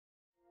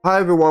Hi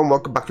everyone,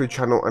 welcome back to the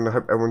channel and I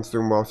hope everyone's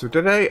doing well. So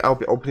today I'll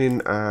be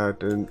opening a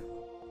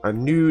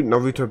new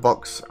Naruto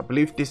box. I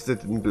believe this is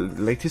the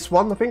latest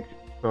one, I think.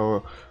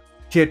 So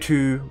tier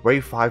 2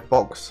 wave 5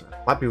 box.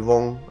 Might be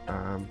wrong.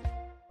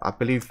 I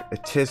believe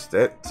it is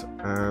it.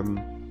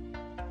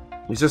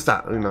 It's just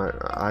that, you know,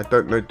 I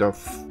don't know the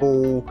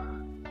full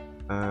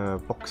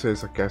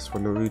boxes, I guess, for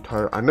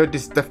Naruto. I know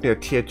this is definitely a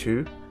tier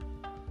 2.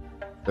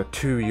 The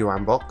 2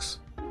 Yuan box.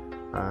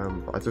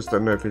 I just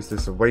don't know if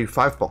it's a wave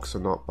 5 box or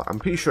not, but I'm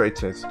pretty sure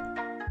it is.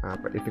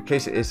 But if in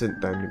case it isn't,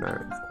 then, you know,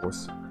 of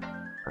course,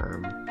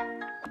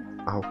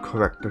 I'll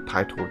correct the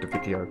title of the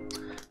video.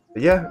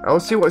 But yeah, I'll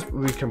see what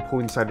we can pull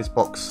inside this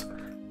box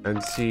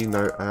and see, you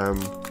know,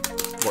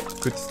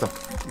 what good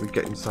stuff we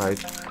get inside.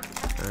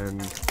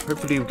 And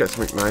hopefully we get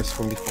something nice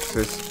from these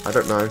boxes. I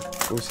don't know,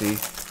 we'll see.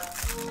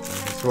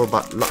 It's all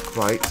about luck,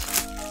 right?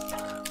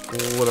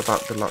 All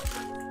about the luck.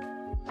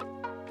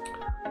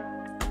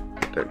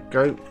 There we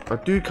go. I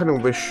do kind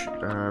of wish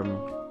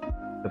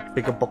the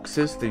bigger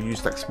boxes they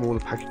use like smaller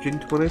packaging,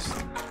 to be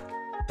honest.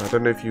 I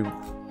don't know if you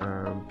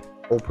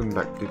opened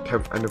like the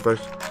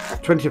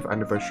 20th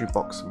anniversary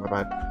box, my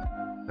bad.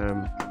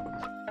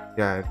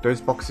 Yeah,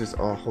 those boxes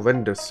are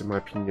horrendous in my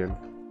opinion.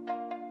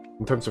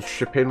 In terms of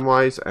shipping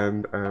wise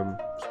and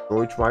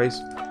storage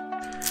wise.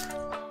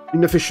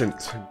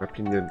 Inefficient in my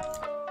opinion.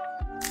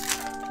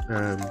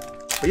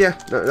 But yeah,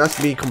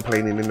 that's me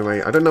complaining in a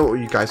way. I don't know what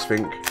you guys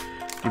think.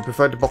 Do you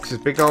prefer the boxes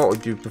bigger, or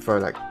do you prefer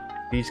like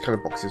these kind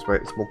of boxes where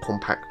it's more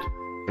compact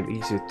and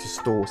easier to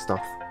store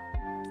stuff?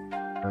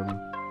 I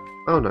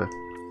don't know.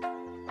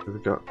 So we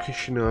got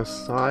Kushina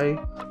Sai.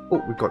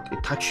 Oh, we got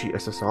Itachi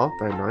SSR.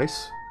 Very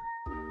nice.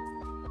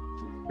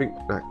 I think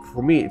like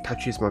for me,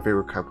 Itachi is my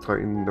favorite character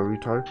in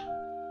Naruto.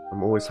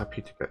 I'm always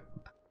happy to get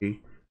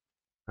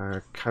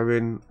Itachi.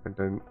 Karin, and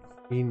then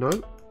Ino.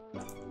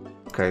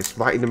 Okay, it's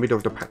right in the middle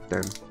of the pack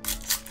then.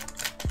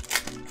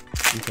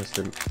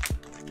 Interesting.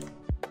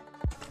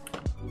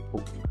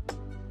 Oh.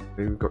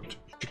 Then we've got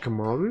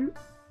Shikamaru.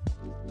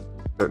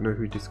 Don't know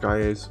who this guy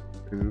is.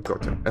 And we've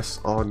got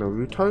SR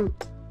Naruto.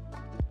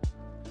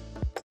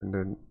 And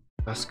then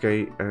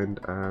Sasuke and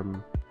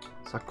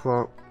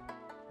Sakura.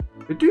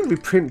 They do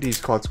reprint these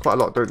cards quite a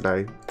lot, don't they?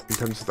 In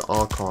terms of the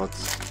R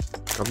cards.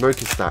 I've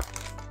noticed that.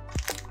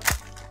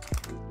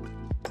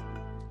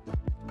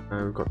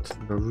 And we've got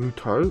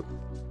Naruto,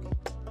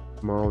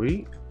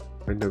 Mari,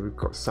 and then we've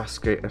got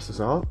Sasuke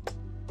SSR.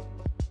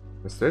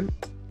 Listen.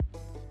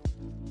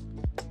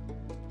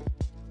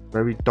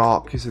 Very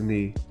dark, isn't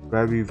he?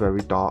 Very, very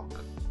dark.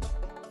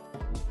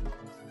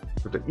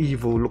 With the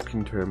evil look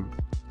into him.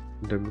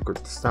 And then we've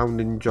got the Sound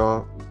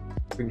Ninja.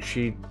 I think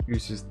she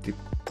uses the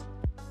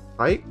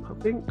pipe, I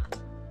think.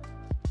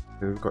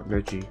 And we've got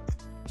Neji.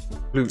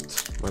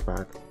 Flute, my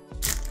bad.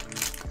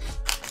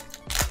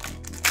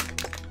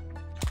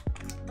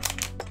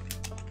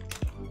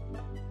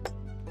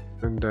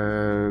 And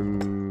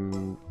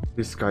then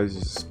this guy's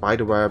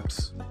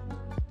Spiderwebs.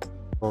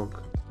 Oh,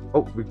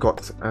 we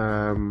got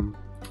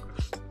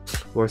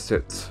what's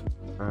it?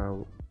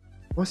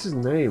 What's his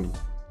name?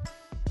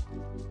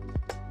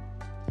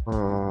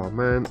 Oh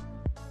man,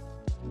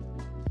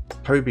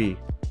 Toby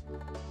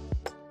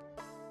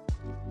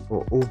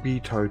or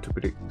Obito to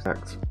be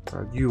exact.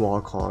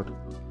 UR card.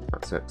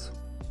 That's it.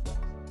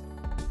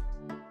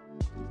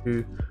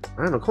 Man,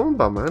 I can't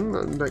remember, man.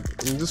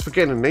 I'm just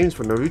forgetting the names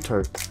for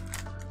Naruto.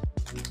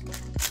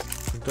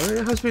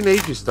 It has been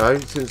ages though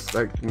since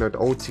like the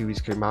old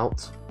series came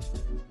out.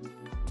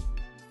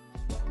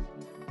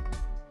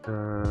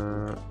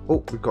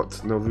 Oh, we got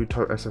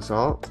Naruto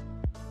SSR,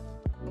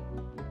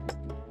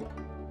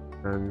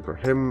 and we've got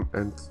him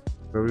and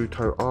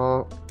Naruto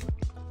R.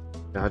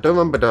 Yeah, I don't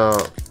remember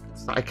the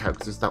side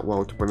characters that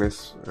well, to be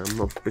honest. I'm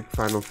not a big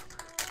fan of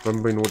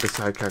remembering all the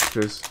side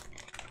characters.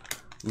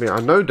 I mean, I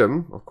know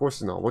them, of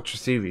course. I watch the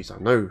series, I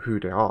know who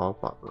they are,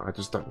 but I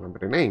just don't remember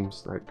their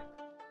names. Like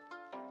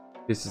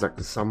this is like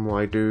the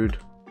samurai dude.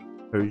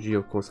 Koji,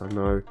 of course, I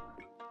know.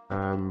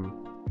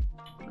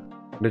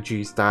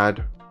 Neji's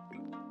dad.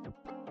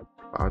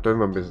 I don't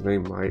remember his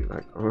name, right?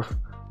 Like,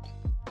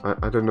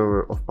 I don't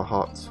know off by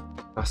heart.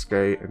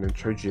 Sasuke and then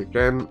Choji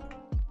again.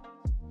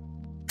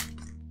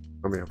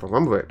 I mean, if I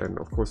remember it, then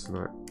of course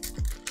not.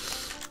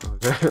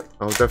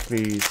 I'll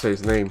definitely say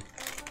his name.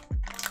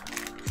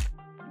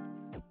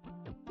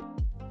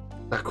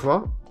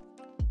 Sakura.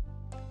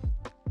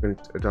 And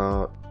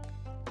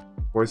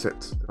what is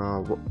it?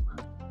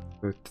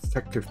 The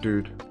detective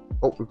dude.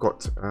 Oh, we've got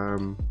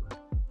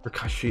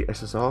Kakashi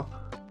SSR.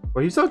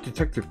 Well, he's not a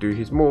detective dude,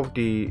 he's more of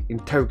the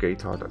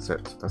interrogator, that's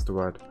it, that's the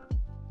word.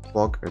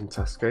 Bog and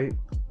Sasuke.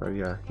 So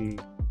yeah, he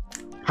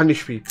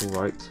punish people,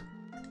 right?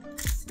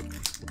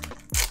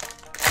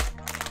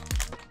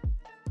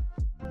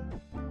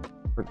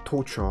 And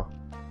torture,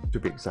 to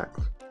be exact.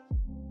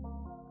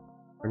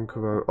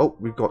 Ankuro. Oh,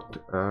 we've got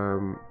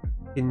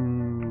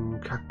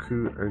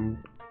Inkaku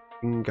and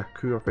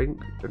Ingaku, I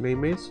think the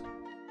name is.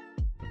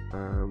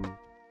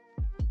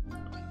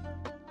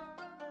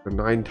 The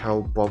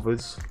Nine-Tail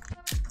Brothers.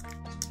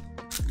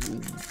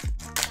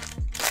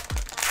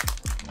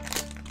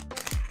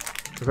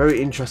 A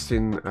very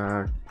interesting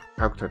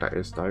character that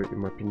is, though, in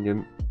my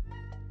opinion.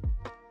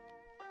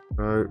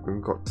 So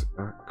we've got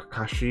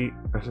Kakashi,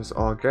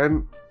 SSR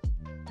again.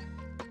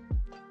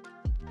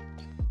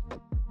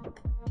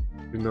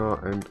 Suna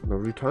and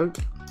Naruto.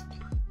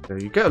 Yeah,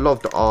 you get a lot of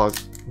the R's.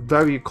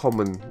 Very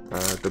common,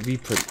 the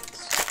reprints.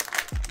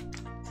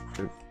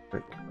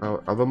 I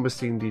remember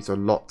seeing these a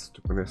lot,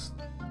 to be honest.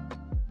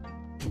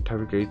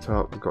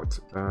 Interrogator, we've got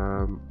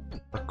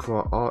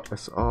Aqua R,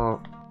 SR,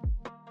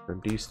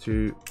 and these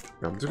two.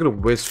 Yeah, I'm just gonna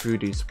whiz through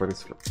these when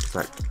it's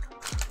like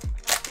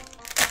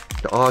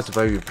the R's are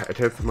very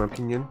repetitive, in my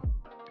opinion.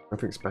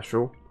 Nothing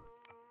special.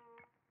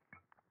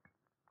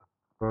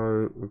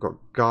 So we've got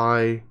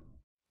Guy,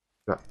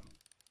 that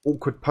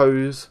awkward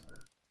pose,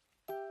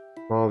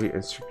 Mari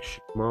and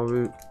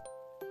Shikamaru.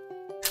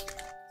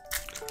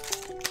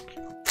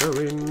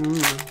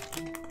 Going.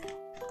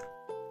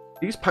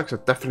 These packs are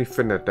definitely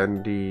thinner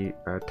than the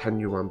 10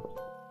 Yuan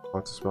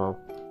cards as well.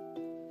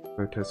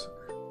 Notice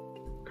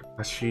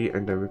Kakashi,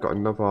 and then we've got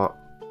another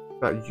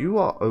that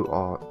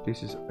UR.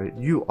 This is a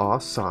UR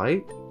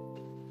Sai.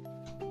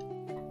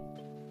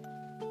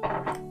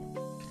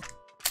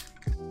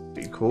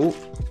 Pretty cool.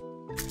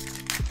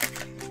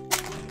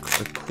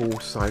 A cool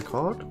Sai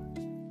card.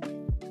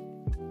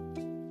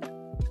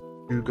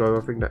 Hugo,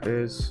 I think that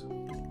is.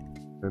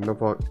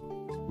 Another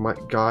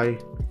Mike Guy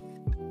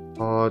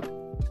card.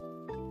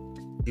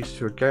 These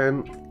two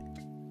again.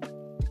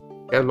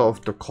 Get a lot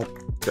of the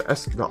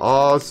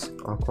R's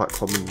are quite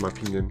common, in my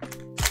opinion.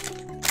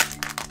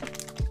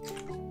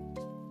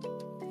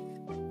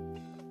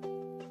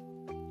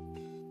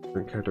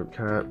 Don't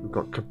care. We've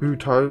got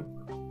Kabuto. I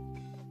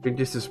think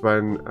this is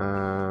when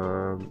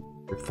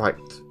they fight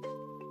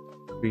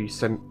three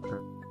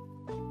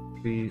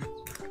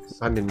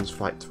Sanins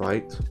fight,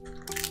 right?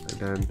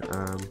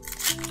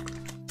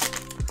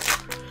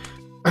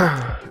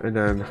 And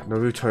then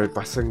Naruto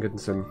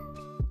Basengensen.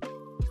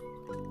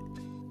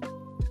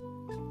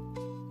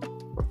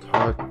 What's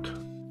hard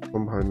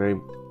from her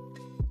name?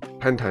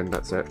 Tenten,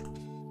 that's it.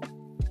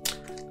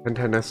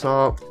 Tenten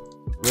SR.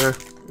 Yeah,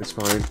 it's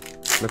fine.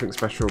 Nothing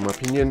special in my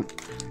opinion.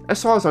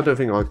 SRs I don't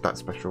think are that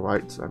special,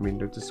 right? I mean,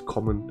 they're just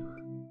common.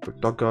 With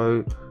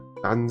Doggo,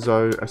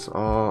 Danzo,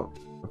 SR.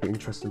 Nothing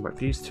interesting about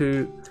these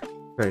two.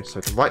 Okay,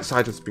 so the right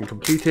side has been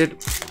completed.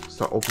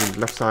 Start opening the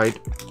left side.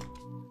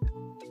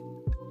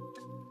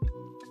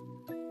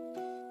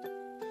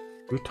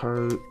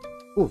 Naruto.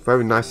 Oh,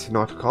 very nice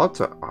Hinata card.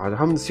 So I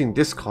haven't seen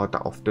this card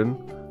that often.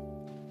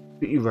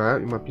 Pretty rare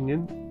in my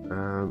opinion.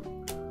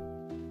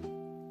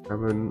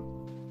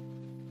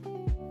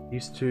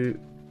 These two.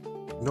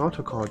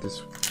 Hinata card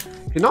is.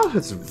 Hinata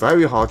is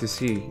very hard to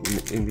see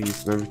in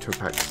these Naruto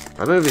packs.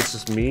 I don't know if it's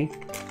just me.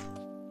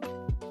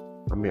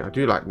 I mean, I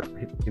do like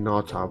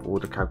Hinata of all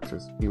the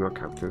characters, female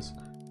characters.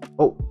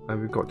 Oh,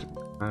 and we've got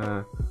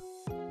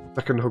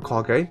second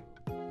Hokage.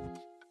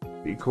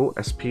 Pretty cool.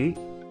 SP.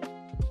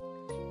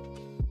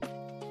 I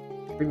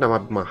think that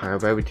might be my higher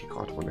rarity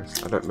card on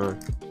this. I don't know.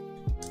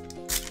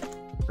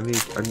 I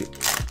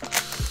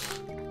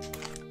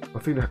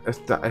think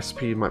that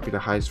SP might be the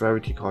highest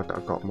rarity card that I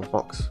got in my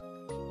box.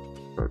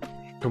 So,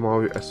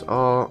 Shikamaru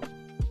SR.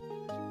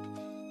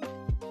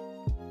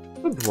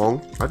 Could be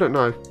wrong. I don't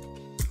know.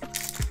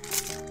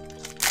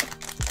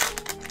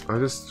 I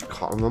just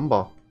can't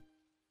remember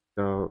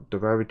the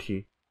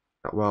rarity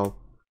that well.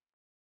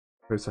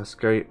 There's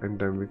Sasuke, and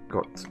then we've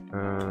got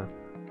the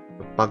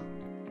bug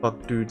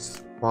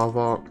dude's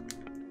father.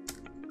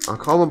 I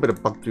can't remember the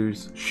bug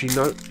dude's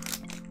Shino's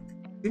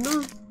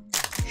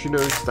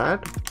dad.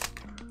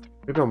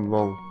 Maybe I'm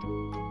wrong.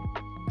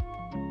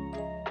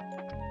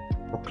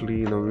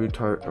 Broccoli,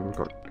 Naruto, and we've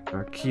got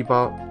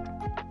Kiba.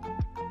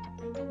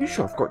 I'm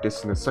sure I've got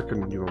this in a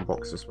second new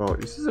box as well.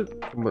 Is this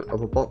from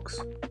another box?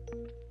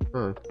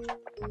 No.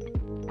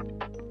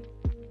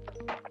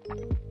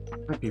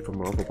 Might be from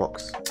my other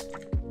box.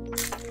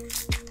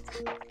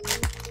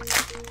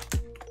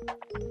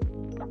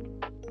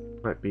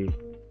 Might be.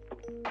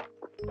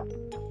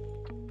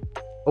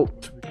 Oh,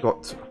 we've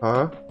got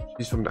her.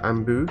 She's from the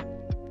Ambu.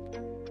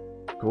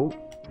 Cool.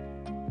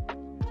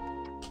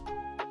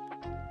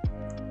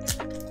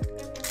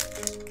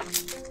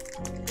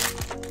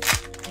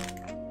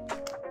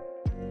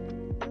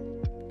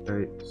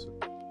 Okay, so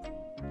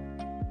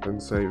and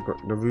so we've got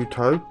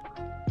Naruto. I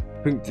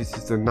think this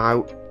is the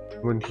now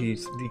when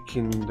he's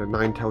leaking the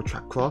Nine-Tail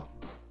chakra.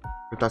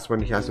 But that's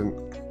when he hasn't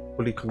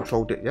fully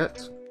controlled it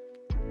yet.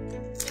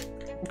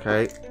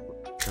 Okay,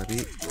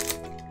 ready.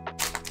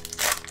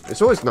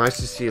 It's always nice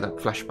to see like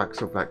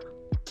flashbacks of like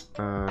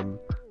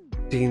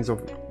scenes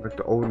of like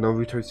the old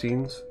Naruto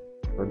scenes.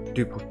 A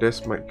dupe of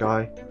this, my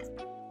guy.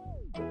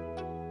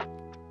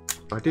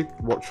 I did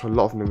watch a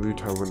lot of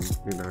Naruto when,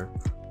 you know,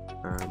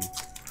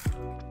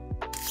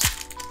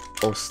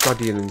 or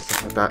studying and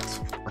stuff like that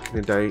back in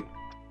the day.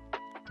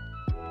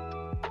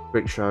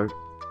 Great show.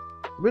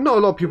 I mean, not a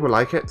lot of people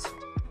like it.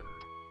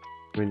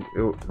 I mean,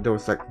 there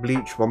was like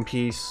Bleach, One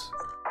Piece.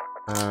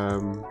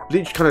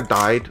 Bleach kind of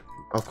died.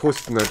 Of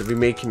course, you know, they're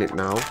remaking it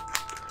now.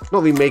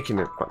 Not remaking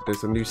it, but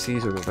there's a new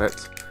season of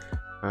it.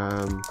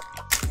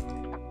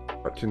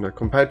 But you know,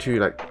 compared to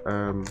like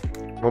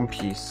One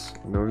Piece,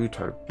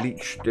 Naruto,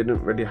 Bleach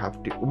didn't really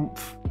have the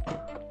oomph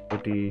or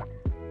the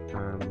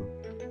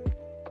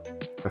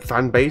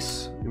fan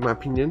base, in my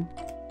opinion.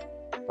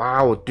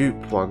 Wow, a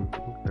dupe one.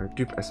 Okay,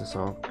 dupe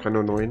SSR, kind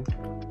of annoying.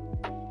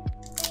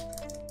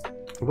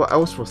 What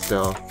else was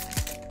there?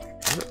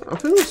 I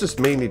think it was just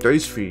mainly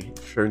those three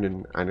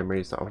shonen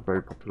animes that are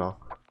very popular.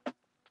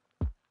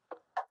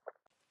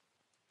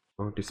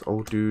 Oh, this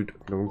old dude,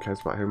 no one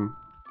cares about him.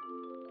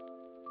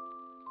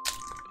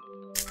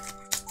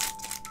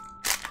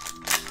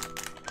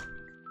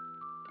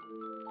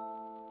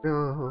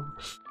 Yeah.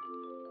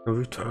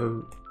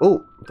 Naruto.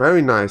 Oh,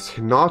 very nice.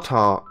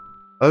 Hinata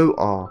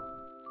OR.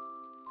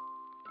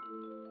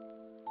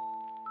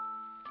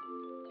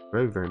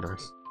 Very, very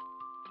nice.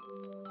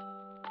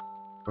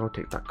 I'll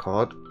take that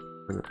card.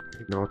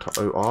 Hinata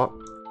OR.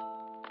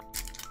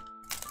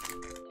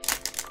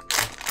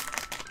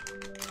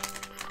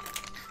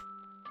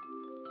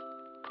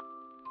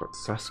 Got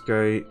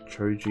Sasuke,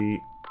 Choji,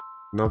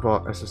 another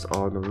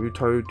SSR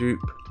Naruto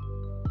dupe.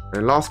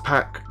 And last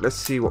pack, let's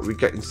see what we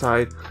get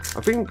inside.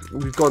 I think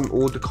we've gotten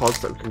all the cards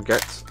that we can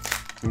get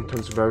in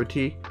terms of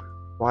rarity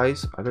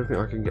wise. I don't think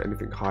I can get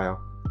anything higher.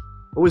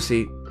 But we'll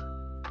see.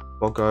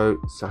 Bogo,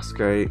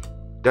 Sasuke,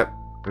 yep,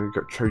 and we've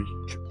got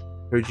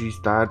Choji's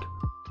dad.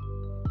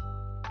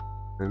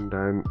 And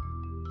then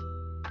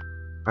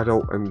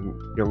adult and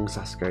young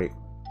Sasuke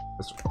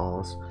as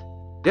ours.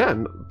 Yeah,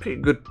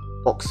 pretty good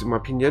box in my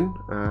opinion.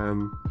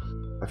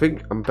 I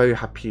think I'm very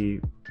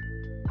happy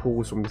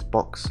pulls from this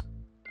box.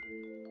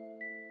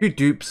 Few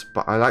dupes,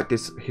 but I like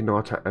this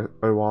Hinata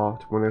OR,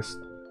 to be honest.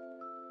 I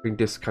think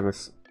this kind of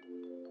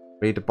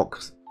made the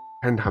box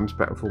 10 times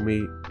better for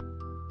me.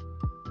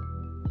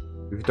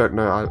 If you don't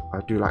know,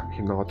 I do like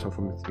Hinata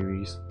from the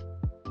series.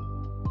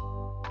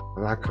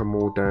 I like her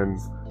more than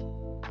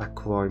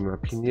Sakura in my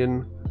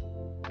opinion.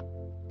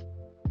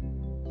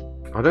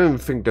 I don't even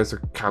think there's a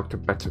character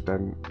better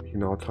than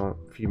Hinata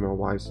female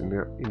wise in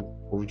the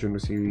original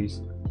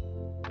series.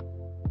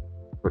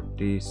 But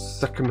the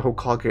second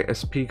Hokage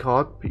SP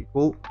card, pretty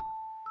cool.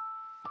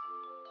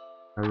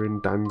 Erin,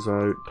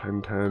 Danzo,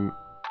 Tenten.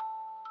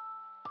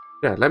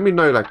 Yeah, let me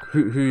know like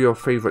who your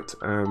favorite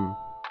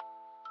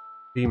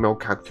female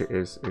character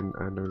is in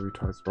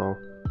Naruto as well.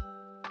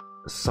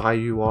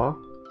 Sayua,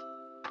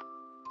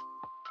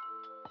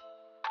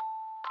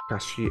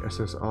 Kashi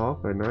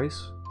SSR, very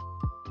nice.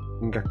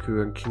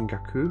 Kingaku and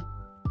Kingaku.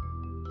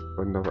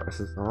 Another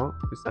SSR.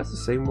 Is that the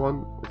same one?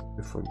 Or is it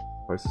different?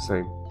 Oh, it's the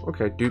same.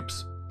 Okay,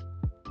 dupes.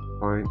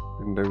 Fine.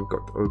 And then we've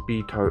got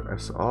Obito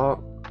SR.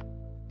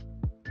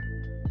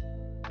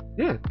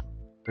 Yeah.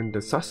 And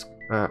the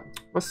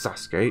what's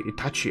Sasuke?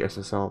 Itachi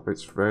SSR, but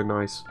it's very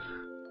nice.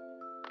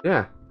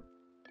 Yeah.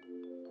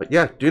 But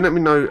yeah, do let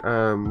me know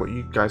what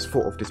you guys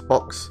thought of this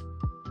box.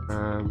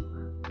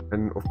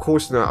 And of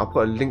course now I'll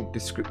put a link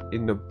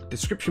in the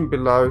description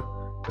below,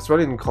 as well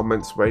in the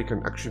comments, where you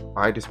can actually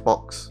buy this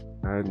box.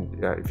 And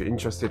yeah, if you're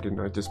interested in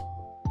just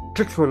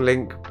click on the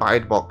link, buy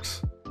the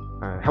box.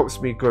 Helps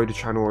me grow the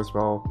channel as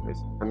well.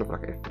 It's kind of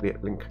like an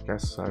affiliate link, I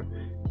guess, so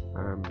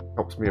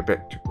helps me a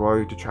bit to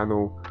grow the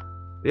channel.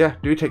 Yeah,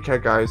 do take care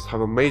guys,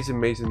 have an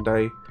amazing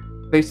day,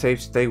 stay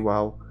safe, stay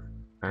well,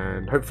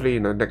 and hopefully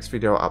in the next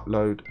video I'll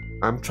upload.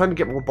 I'm trying to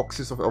get more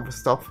boxes of other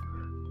stuff,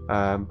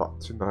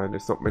 but you know,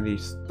 there's not many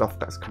stuff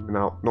that's coming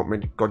out, not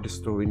many Goddess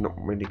Story, not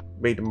many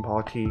Maiden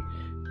Party.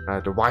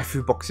 The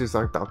waifu boxes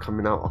that are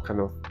coming out are kind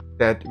of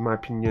dead in my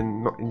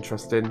opinion, not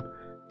interesting.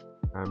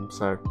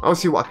 So I'll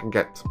see what I can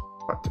get.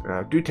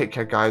 But do take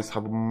care guys,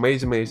 have an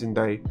amazing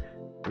day,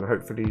 and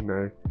hopefully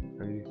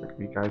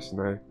you guys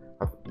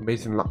have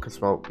amazing luck as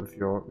well with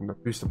your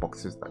booster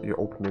boxes that you're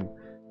opening.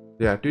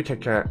 Yeah, do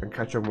take care and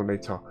catch you on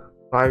later.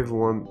 Bye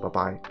everyone, bye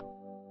bye.